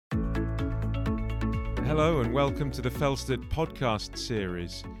Hello and welcome to the Felsted podcast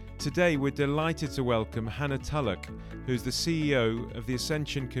series. Today we're delighted to welcome Hannah Tulloch, who's the CEO of the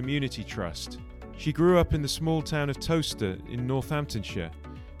Ascension Community Trust. She grew up in the small town of Towcester in Northamptonshire,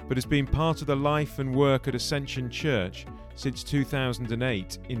 but has been part of the life and work at Ascension Church since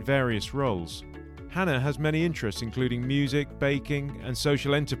 2008 in various roles. Hannah has many interests including music, baking and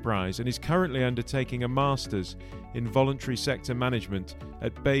social enterprise, and is currently undertaking a Master's in Voluntary Sector Management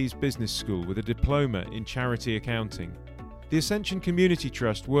at Bayes Business School with a diploma in charity accounting. The Ascension Community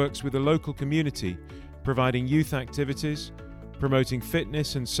Trust works with the local community, providing youth activities, promoting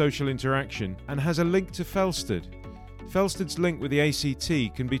fitness and social interaction, and has a link to Felsted. Felsted's link with the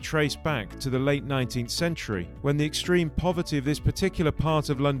ACT can be traced back to the late 19th century, when the extreme poverty of this particular part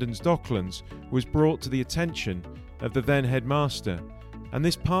of London's Docklands was brought to the attention of the then headmaster, and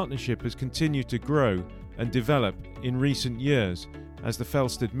this partnership has continued to grow and develop in recent years as the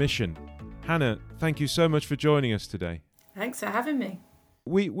Felsted Mission. Hannah, thank you so much for joining us today. Thanks for having me.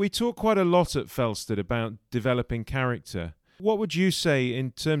 We talk quite a lot at Felsted about developing character. What would you say,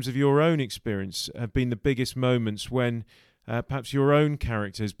 in terms of your own experience, have been the biggest moments when perhaps your own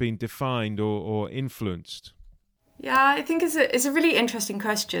character has been defined or influenced? Yeah, I think it's a really interesting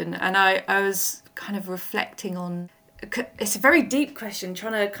question, and I was kind of reflecting on. It's a very deep question,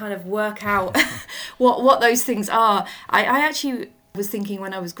 trying to kind of work out what those things are. I actually was thinking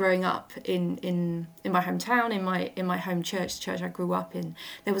when I was growing up in my hometown, in my home church, the church I grew up in,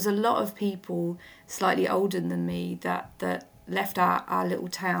 there was a lot of people slightly older than me that left our little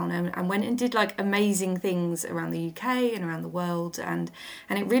town and went and did like amazing things around the UK and around the world, and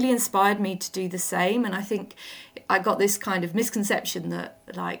it really inspired me to do the same. And I think I got this kind of misconception that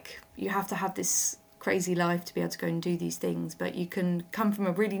like you have to have this crazy life to be able to go and do these things, but you can come from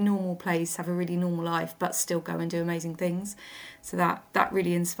a really normal place, have a really normal life, but still go and do amazing things. So that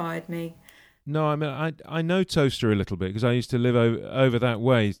really inspired me. No, I mean I know Towcester a little bit because I used to live over that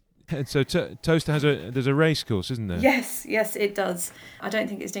way. And so Towcester there's a race course, isn't there? Yes, it does. I don't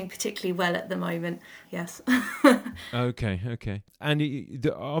think it's doing particularly well at the moment. Yes. Okay.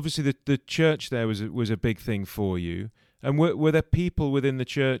 And obviously the church there was a big thing for you. And were there people within the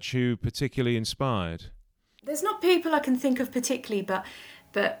church who particularly inspired? There's not people I can think of particularly,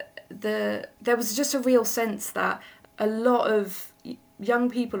 but there was just a real sense that a lot of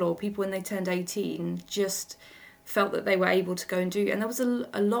young people or people when they turned 18 just felt that they were able to go and do, and there was a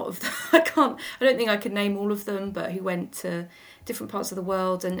lot of them. I don't think I could name all of them, but who went to different parts of the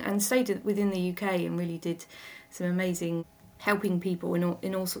world and stayed within the UK and really did some amazing helping people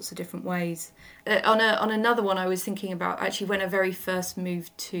in all sorts of different ways. On another one, I was thinking about actually when I very first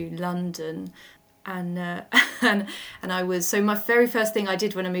moved to London, and I was, so my very first thing I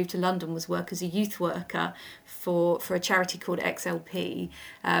did when I moved to London was work as a youth worker for a charity called XLP,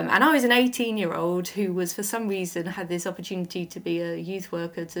 and I was an 18-year-old who was for some reason had this opportunity to be a youth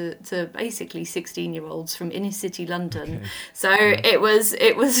worker to basically 16-year-olds from inner city London. Okay. So yeah. It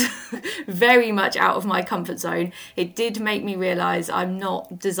was very much out of my comfort zone. It did make me realise I'm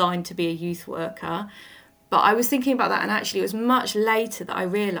not designed to be a youth worker. But I was thinking about that, and actually it was much later that I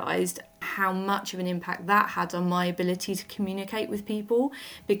realised how much of an impact that had on my ability to communicate with people.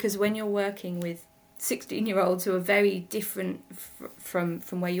 Because when you're working with 16-year-olds who are very different from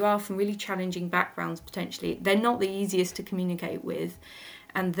where you are, from really challenging backgrounds potentially, they're not the easiest to communicate with.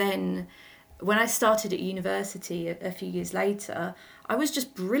 And then when I started at university a few years later, I was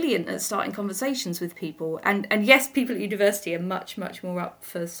just brilliant at starting conversations with people. And yes, people at university are much, much more up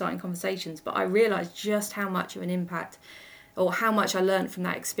for starting conversations, but I realised just how much of an impact or how much I learned from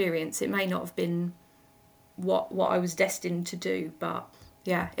that experience. It may not have been what I was destined to do, but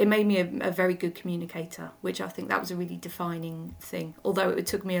yeah, it made me a very good communicator, which I think that was a really defining thing, although it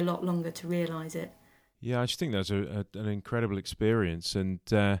took me a lot longer to realise it. Yeah, I just think that's an incredible experience, and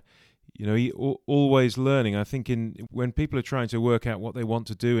always learning. I think when people are trying to work out what they want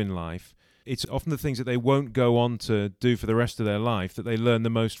to do in life, it's often the things that they won't go on to do for the rest of their life that they learn the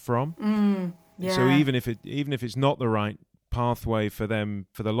most from. Yeah. So even if it's not the right pathway for them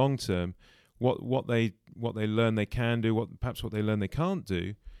for the long term, what they learn they can do, perhaps what they learn they can't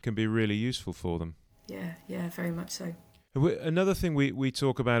do, can be really useful for them. Yeah, very much so. Another thing we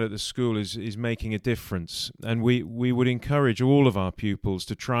talk about at the school is making a difference, and we would encourage all of our pupils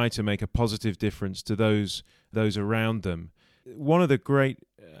to try to make a positive difference to those around them. One of the great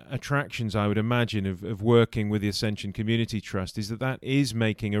attractions, I would imagine, of working with the Ascension Community Trust is that is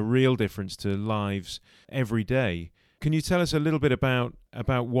making a real difference to lives every day. Can you tell us a little bit about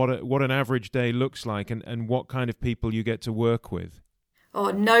what an average day looks like and what kind of people you get to work with?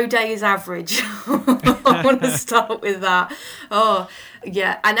 Oh, no day is average. I want to start with that. Oh,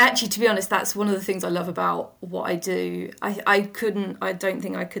 yeah. And actually, to be honest, that's one of the things I love about what I do. I don't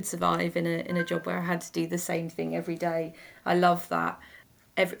think I could survive in a job where I had to do the same thing every day. I love that.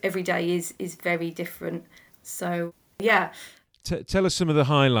 Every day is very different. So, yeah. Tell us some of the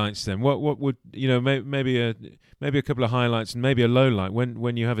highlights then. What would, maybe a couple of highlights and maybe a low light.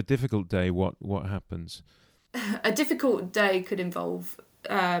 When you have a difficult day, what happens? A difficult day could involve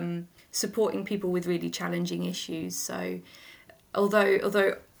supporting people with really challenging issues. So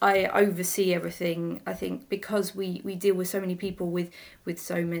although I oversee everything, I think because we deal with so many people with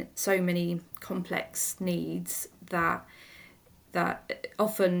so many complex needs that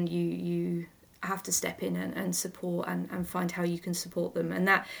often you have to step in and support and find how you can support them, and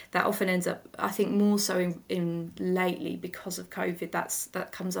that often ends up, I think, more so in lately because of COVID.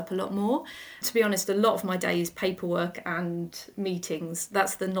 That comes up a lot more. To be honest, a lot of my day is paperwork and meetings.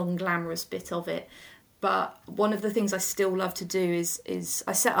 That's the non-glamorous bit of it. But one of the things I still love to do is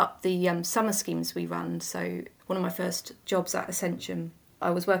I set up the summer schemes we run. So one of my first jobs at Ascension,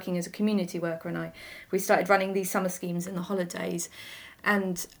 I was working as a community worker, and we started running these summer schemes in the holidays.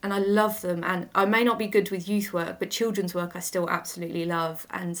 And I love them, and I may not be good with youth work, but children's work I still absolutely love.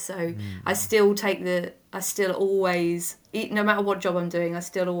 And so I still always, no matter what job I'm doing, I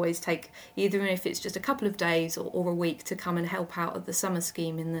still always take, either if it's just a couple of days or a week, to come and help out at the summer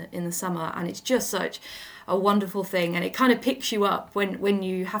scheme in the summer. And it's just such a wonderful thing, and it kind of picks you up when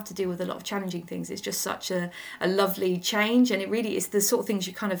you have to deal with a lot of challenging things. It's just such a lovely change, and it really is the sort of things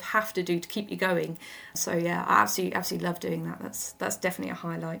you kind of have to do to keep you going. So yeah, I absolutely love doing that. That's definitely a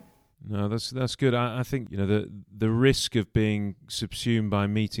highlight. No, that's good. I think the risk of being subsumed by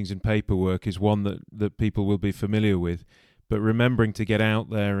meetings and paperwork is one that people will be familiar with, but remembering to get out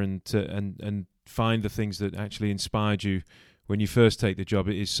there and find the things that actually inspired you when you first take the job,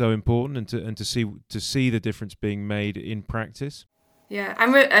 it is so important, and to see the difference being made in practice. Yeah,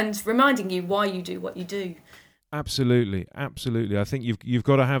 and reminding you why you do what you do. Absolutely. I think you've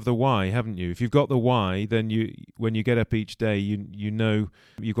got to have the why, haven't you? If you've got the why, then when you get up each day, you know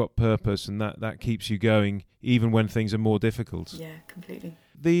you've got purpose, and that keeps you going even when things are more difficult. Yeah, completely.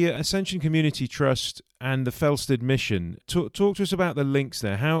 The Ascension Community Trust and the Felsted Mission. Talk to us about the links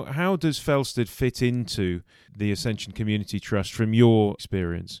there. How does Felsted fit into the Ascension Community Trust from your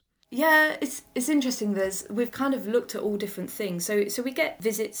experience? Yeah, it's interesting. We've kind of looked at all different things. So we get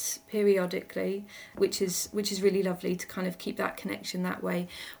visits periodically, which is really lovely to kind of keep that connection that way.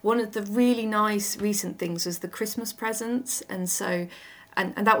 One of the really nice recent things was the Christmas presents, and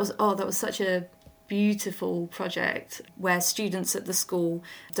that was such a beautiful project where students at the school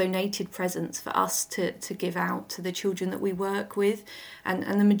donated presents for us to give out to the children that we work with, and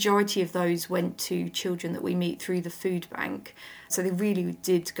the majority of those went to children that we meet through the food bank. So they really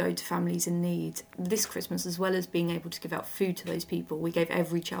did go to families in need. This Christmas, as well as being able to give out food to those people, we gave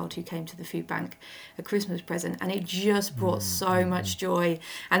every child who came to the food bank a Christmas present, and it just brought so much joy.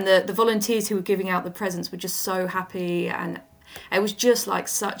 And the volunteers who were giving out the presents were just so happy, and it was just like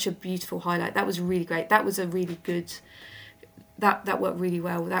such a beautiful highlight. That was really great. That was a really good, that worked really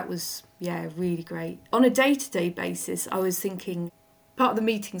well. That was, yeah, really great. On a day-to-day basis, I was thinking, part of the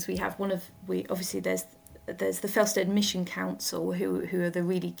meetings we have, obviously there's the Felsted Mission Council who are the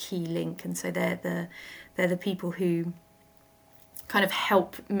really key link, and so they're the people who kind of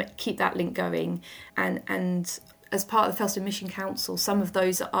help keep that link going, and as part of the Felsted Mission Council, some of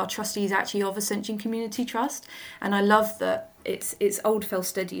those are trustees actually of Ascension Community Trust, and I love that it's old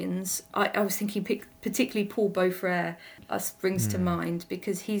Felstedians. I was thinking particularly Paul Beaufrere springs to mind,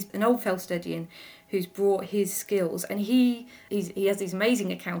 because he's an old Felstedian who's brought his skills, and he has these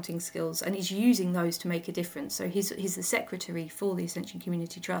amazing accounting skills, and he's using those to make a difference. So he's the secretary for the Ascension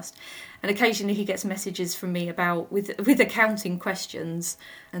Community Trust, and occasionally he gets messages from me with accounting questions,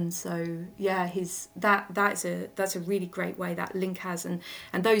 and so yeah, that's a really great way that link has, and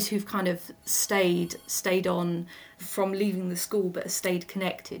those who've kind of stayed on from leaving the school but have stayed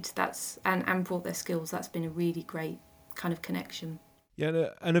connected, and brought their skills, that's been a really great kind of connection. Yeah,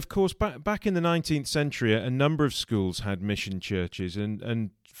 and of course, back in the 19th century, a number of schools had mission churches,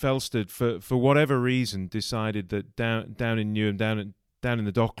 and Felsted, for whatever reason, decided that down in Newham, down in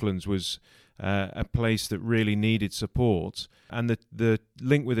the Docklands, was a place that really needed support, and the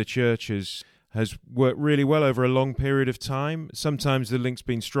link with the churches has worked really well over a long period of time. Sometimes the link's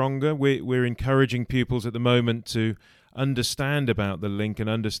been stronger. We're encouraging pupils at the moment to understand about the link and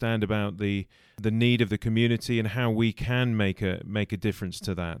understand about the need of the community and how we can make a difference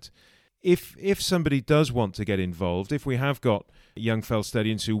to that. if somebody does want to get involved, if we have got young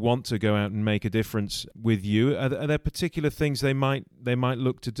Felstedians who want to go out and make a difference with you, are there particular things they might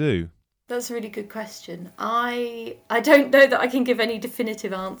look to do? That's a really good question. I don't know that I can give any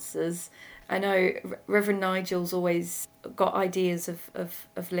definitive answers. I know Reverend Nigel's always got ideas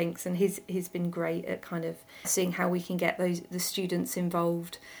of links, and he's been great at kind of seeing how we can get the students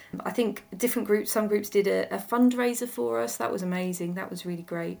involved. I think some groups did a fundraiser for us. That was amazing. That was really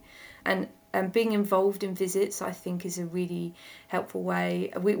great. And being involved in visits, I think, is a really helpful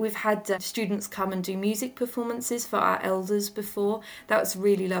way. We've had students come and do music performances for our elders before. That was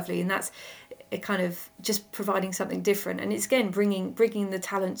really lovely, and that's a kind of just providing something different. And it's, again, bringing the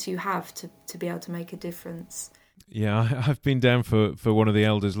talents you have to be able to make a difference. Yeah, I've been down for one of the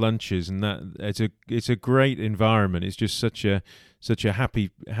elders' lunches, and it's a great environment. It's just such a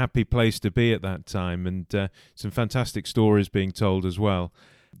happy place to be at that time, and some fantastic stories being told as well.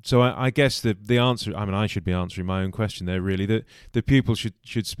 So I guess the answer, I mean, I should be answering my own question there, really. The pupils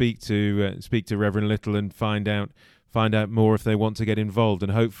should speak to Reverend Little and find out more if they want to get involved,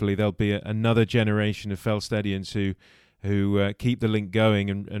 and hopefully there'll be another generation of Felstedians who keep the link going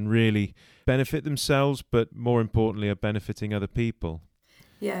and really benefit themselves, but more importantly are benefiting other people.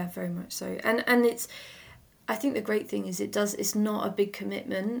 Yeah, very much so. And it's, I think the great thing is it's not a big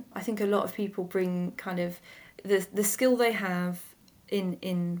commitment. I think a lot of people bring kind of the skill they have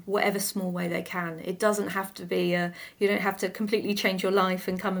in whatever small way they can. It doesn't have to be you don't have to completely change your life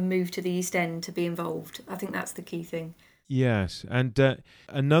and come and move to the East End to be involved. I think that's the key thing. Yes, and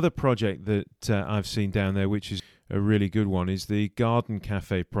another project that I've seen down there, which is a really good one, is the Garden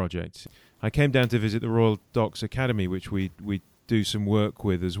Cafe project. I came down to visit the Royal Docks Academy, which we do some work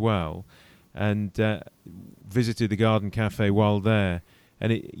with as well, and visited the Garden Cafe while there.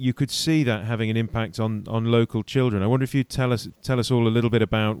 And you could see that having an impact on local children. I wonder if you'd tell us all a little bit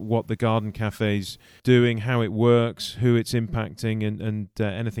about what the Garden Cafe's doing, how it works, who it's impacting, and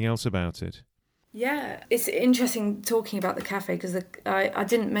anything else about it. Yeah, it's interesting talking about the cafe, because I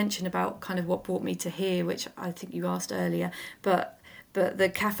didn't mention about kind of what brought me to here, which I think you asked earlier, but the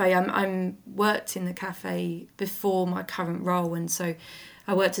cafe, I'm worked in the cafe before my current role, and so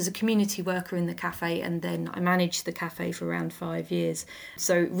I worked as a community worker in the cafe, and then I managed the cafe for around 5 years.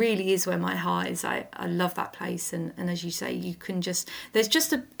 So it really is where my heart is. I love that place, and as you say, you can there's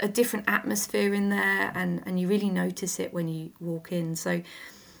just a different atmosphere in there, and you really notice it when you walk in. So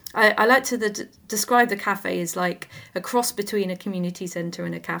I like to describe the cafe as like a cross between a community centre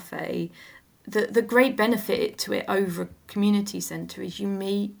and a cafe. The great benefit to it over a community centre is you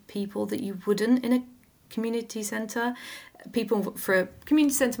meet people that you wouldn't in a community centre. People for a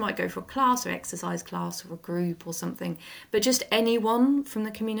community centre might go for a class or exercise class or a group or something, but just anyone from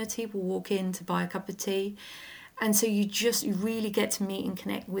the community will walk in to buy a cup of tea. And so you really get to meet and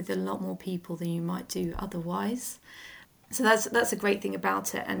connect with a lot more people than you might do otherwise. So that's a great thing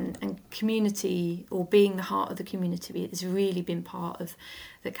about it, and community, or being the heart of the community, has really been part of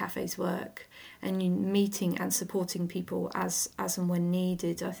the cafe's work, and meeting and supporting people as and when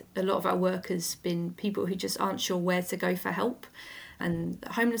needed. A lot of our work has been people who just aren't sure where to go for help, and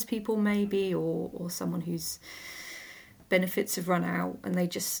homeless people maybe, or someone whose benefits have run out and they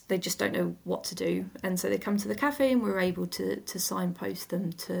just don't know what to do, and so they come to the cafe and we're able to signpost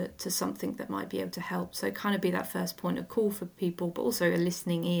them to something that might be able to help. So kind of be that first point of call for people, but also a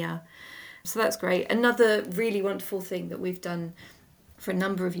listening ear. So that's great. Another really wonderful thing that we've done for a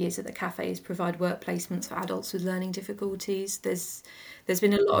number of years at the cafe is provide work placements for adults with learning difficulties. There's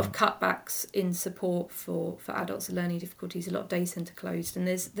been a lot of cutbacks in support for adults with learning difficulties. A lot of day centre closed, and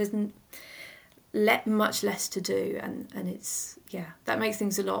there's much less to do, and it's that makes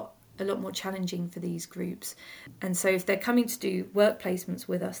things a lot more challenging for these groups. And so if they're coming to do work placements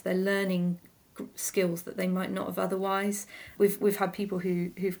with us, they're learning skills that they might not have otherwise. We've had people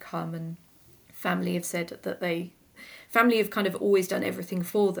who've come, and family have said that family have kind of always done everything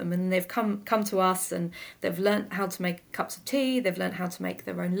for them, and they've come to us and they've learnt how to make cups of tea, they've learnt how to make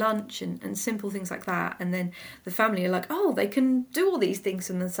their own lunch and simple things like that. And then the family are like, oh, they can do all these things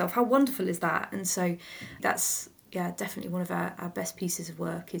for themselves, how wonderful is that? And so that's definitely one of our best pieces of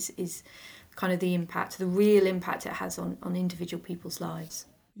work is kind of the real impact it has on individual people's lives.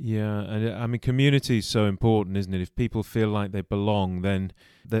 Yeah, and I mean, community is so important, isn't it? If people feel like they belong, then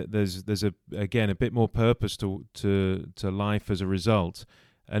there's a bit more purpose to life as a result.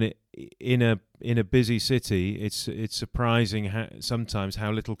 And in a busy city, it's surprising sometimes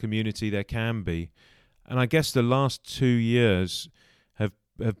how little community there can be. And I guess the last 2 years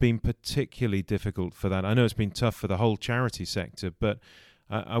have been particularly difficult for that. I know it's been tough for the whole charity sector, but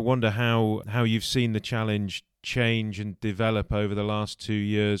I wonder how you've seen the challenge change and develop over the last 2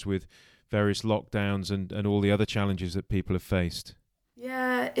 years with various lockdowns and all the other challenges that people have faced?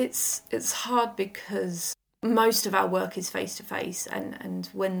 Yeah, it's hard because most of our work is face to face, and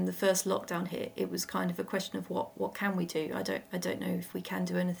when the first lockdown hit, it was kind of a question of what can we do. I don't know if we can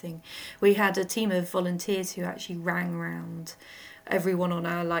do anything. We had a team of volunteers who actually rang around everyone on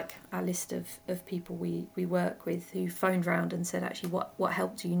our list of people we work with, who phoned round and said, actually, what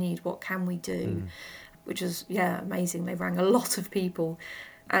help do you need? What can we do? Which was amazing. They rang a lot of people,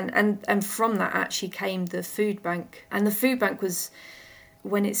 and from that actually came the food bank. And the food bank was,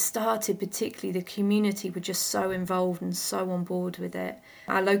 when it started, particularly, the community were just so involved and so on board with it.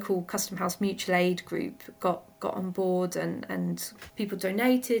 Our local Custom House mutual aid group got on board, and people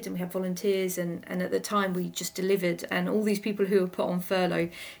donated, and we had volunteers, and at the time we just delivered, and all these people who were put on furlough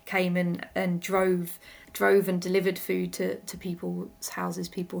came and drove and delivered food to people's houses,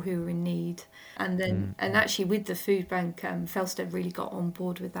 people who were in need. And then and actually with the food bank, Felsted really got on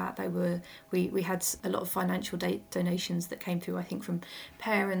board with that. We had a lot of financial donations that came through, I think, from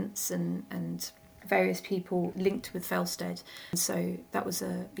parents and various people linked with Felsted. And so that was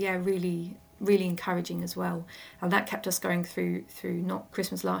really encouraging as well. And that kept us going through not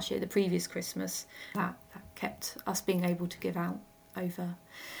Christmas last year, the previous Christmas. That kept us being able to give out over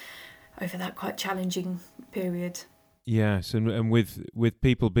that quite challenging period. Yes, and with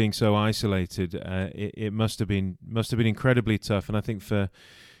people being so isolated, it must have been incredibly tough. And I think for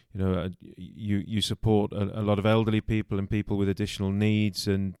you support a lot of elderly people and people with additional needs,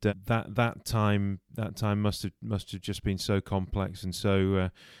 and that time must have just been so complex and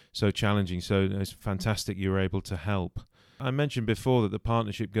so challenging. So it's fantastic you were able to help. I mentioned before that the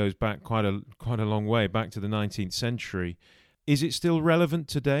partnership goes back quite a long way, back to the 19th century. Is it still relevant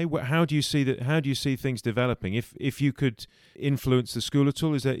today? How do you see that? How do you see things developing? If you could influence the school at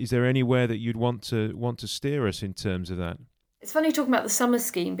all, is there anywhere that you'd want to steer us in terms of that? It's funny talking about the summer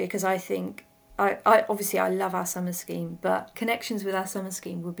scheme, because I think I obviously I love our summer scheme, but connections with our summer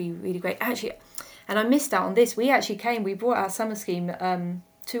scheme would be really great. Actually, and I missed out on this. We brought our summer scheme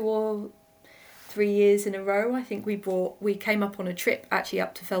 2 or 3 years in a row. I think we came up on a trip actually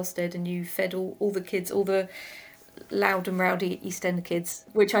up to Felsted, and you fed all the kids, all the loud and rowdy East End kids,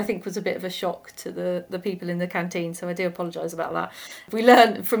 which I think was a bit of a shock to the people in the canteen, so I do apologise about that. We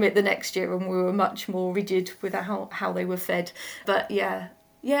learned from it the next year, and we were much more rigid with how they were fed. But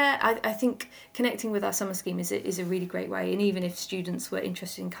I think connecting with our summer scheme is a really great way. And even if students were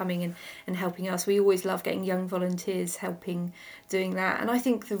interested in coming and helping us, we always love getting young volunteers helping doing that. And I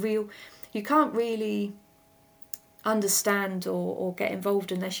think you can't really understand or get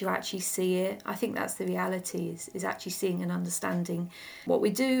involved unless you actually see it. I think that's the reality, is actually seeing and understanding what we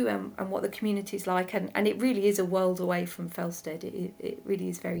do and what the community is like, and it really is a world away from Felsted. It really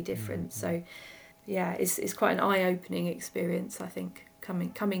is very different. So it's quite an eye-opening experience, I think,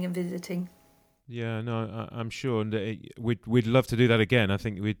 coming and visiting. Yeah, no, I'm sure, and we'd love to do that again. I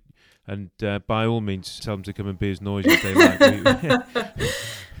think by all means tell them to come and be as noisy as they like.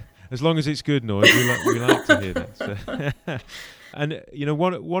 As long as it's good noise, we like to hear that. So. And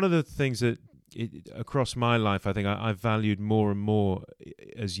one of the things that across my life, I think I've valued more and more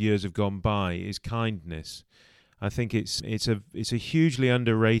as years have gone by is kindness. I think it's a hugely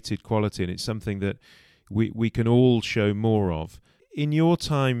underrated quality, and it's something that we can all show more of. In your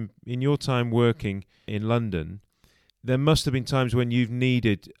time working in London, there must have been times when you've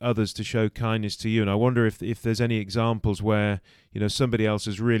needed others to show kindness to you, and I wonder if there's any examples where somebody else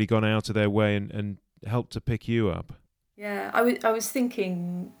has really gone out of their way and helped to pick you up. Yeah, I was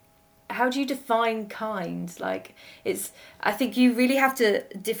thinking, how do you define kind? I think you really have to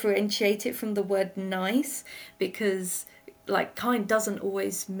differentiate it from the word nice, because kind doesn't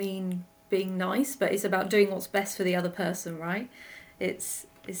always mean being nice, but it's about doing what's best for the other person, right? It's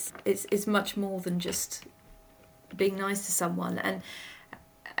much more than just being nice to someone, and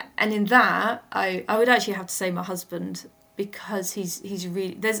in that I would actually have to say my husband, because he's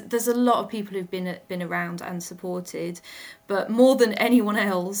really there's a lot of people who've been around and supported, but more than anyone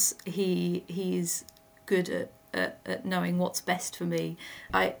else he is good at knowing what's best for me.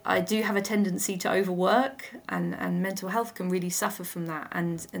 I do have a tendency to overwork, and mental health can really suffer from that,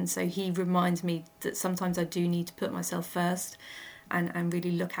 and so he reminds me that sometimes I do need to put myself first and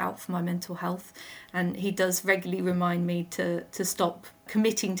really look out for my mental health. And he does regularly remind me to stop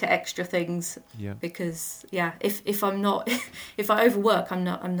committing to extra things. Yeah. Because if I'm not, if I overwork, I'm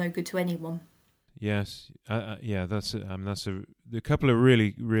no good to anyone. Yes. That's a couple of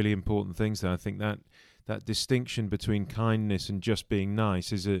really, really important things there. I think that distinction between kindness and just being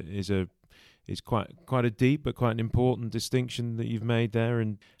nice is quite a deep but quite an important distinction that you've made there,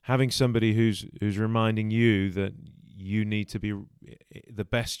 and having somebody who's reminding you that you need to be the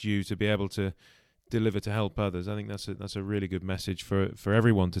best you to be able to deliver to help others. I think that's a really good message for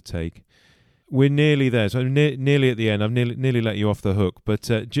everyone to take. We're nearly there, so nearly at the end. I've nearly let you off the hook, but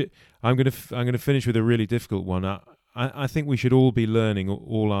I'm going to finish with a really difficult one. I think we should all be learning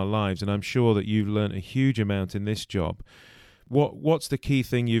all our lives, and I'm sure that you've learned a huge amount in this job. What's the key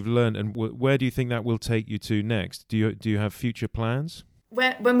thing you've learned, and where do you think that will take you to next? Do you have future plans?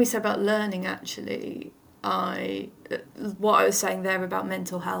 When we say about learning, actually, what I was saying there about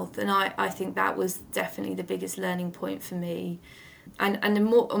mental health, and I think that was definitely the biggest learning point for me. And on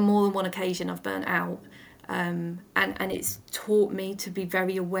more than one occasion, I've burnt out, and it's taught me to be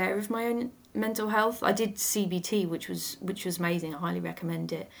very aware of my own mental health. I did CBT, which was amazing. I highly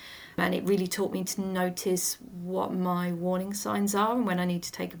recommend it, and it really taught me to notice what my warning signs are and when I need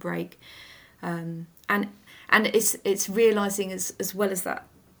to take a break. And it's realising as well as that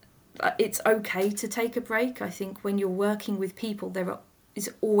it's okay to take a break. I think when you're working with people, there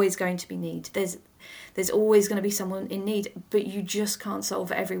is always going to be need. There's always going to be someone in need, but you just can't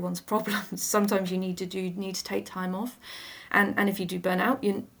solve everyone's problems. Sometimes you need to take time off, and if you do burn out,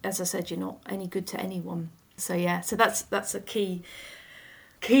 as I said, you're not any good to anyone. So that's a key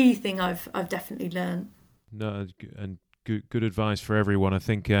thing I've definitely learned. No, and good advice for everyone. I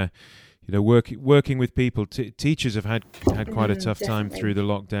think working with people. Teachers have had quite a tough time through the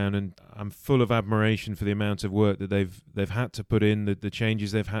lockdown, and I'm full of admiration for the amount of work that they've had to put in, the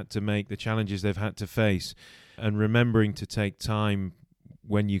changes they've had to make, the challenges they've had to face, and remembering to take time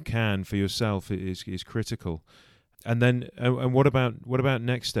when you can for yourself is critical. And then, and what about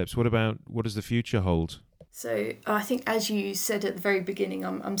next steps? What does the future hold? So I think, as you said at the very beginning,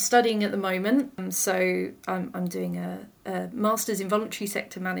 I'm studying at the moment. So I'm doing a master's in voluntary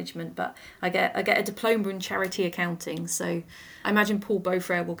sector management, but I get a diploma in charity accounting. So I imagine Paul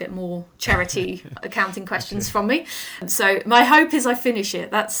Beaufrere will get more charity accounting questions from me. So my hope is I finish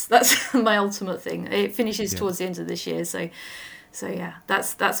it. That's my ultimate thing. It finishes towards the end of this year. So yeah,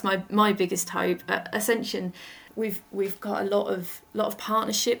 that's my biggest hope. At Ascension, we've got a lot of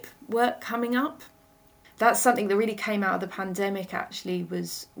partnership work coming up. That's something that really came out of the pandemic, actually,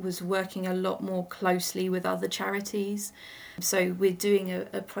 was working a lot more closely with other charities. So we're doing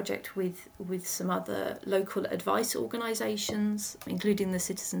a project with some other local advice organisations, including the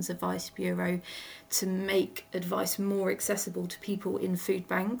Citizens Advice Bureau, to make advice more accessible to people in food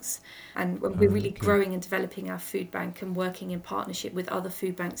banks. And we're really growing and developing our food bank and working in partnership with other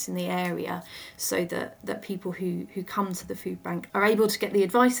food banks in the area, so that people who come to the food bank are able to get the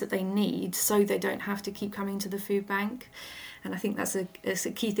advice that they need, so they don't have to keep coming to the food bank. And I think that's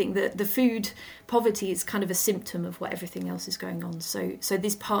a key thing. The food poverty is kind of a symptom of what everything else is going on. So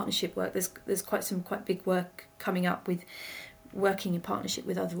this partnership work, there's quite big work coming up with working in partnership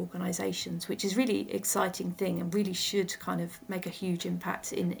with other organisations, which is really exciting thing and really should kind of make a huge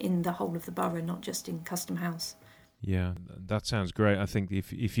impact in the whole of the borough, not just in Custom House. Yeah, that sounds great. I think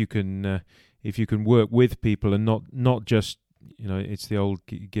if you can work with people and not just, it's the old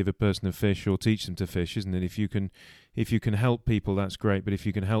give a person a fish or teach them to fish, isn't it? If you can help people, that's great. But if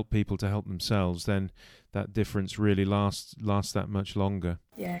you can help people to help themselves, then that difference really lasts that much longer.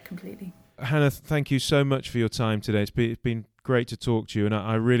 Yeah, completely. Hannah, thank you so much for your time today. It's been great to talk to you, and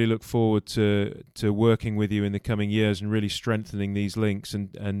I really look forward to working with you in the coming years and really strengthening these links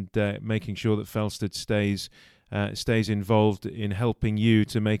and making sure that Felsted stays involved in helping you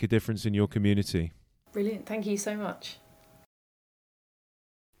to make a difference in your community. Brilliant. Thank you so much.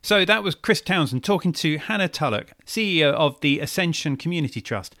 So that was Chris Townsend talking to Hannah Tulloch, CEO of the Ascension Community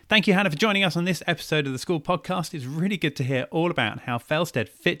Trust. Thank you, Hannah, for joining us on this episode of the School Podcast. It's really good to hear all about how Felsted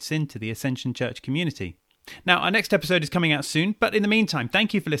fits into the Ascension Church community. Now, our next episode is coming out soon, but in the meantime,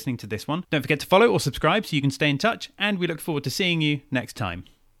 thank you for listening to this one. Don't forget to follow or subscribe so you can stay in touch, and we look forward to seeing you next time.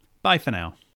 Bye for now.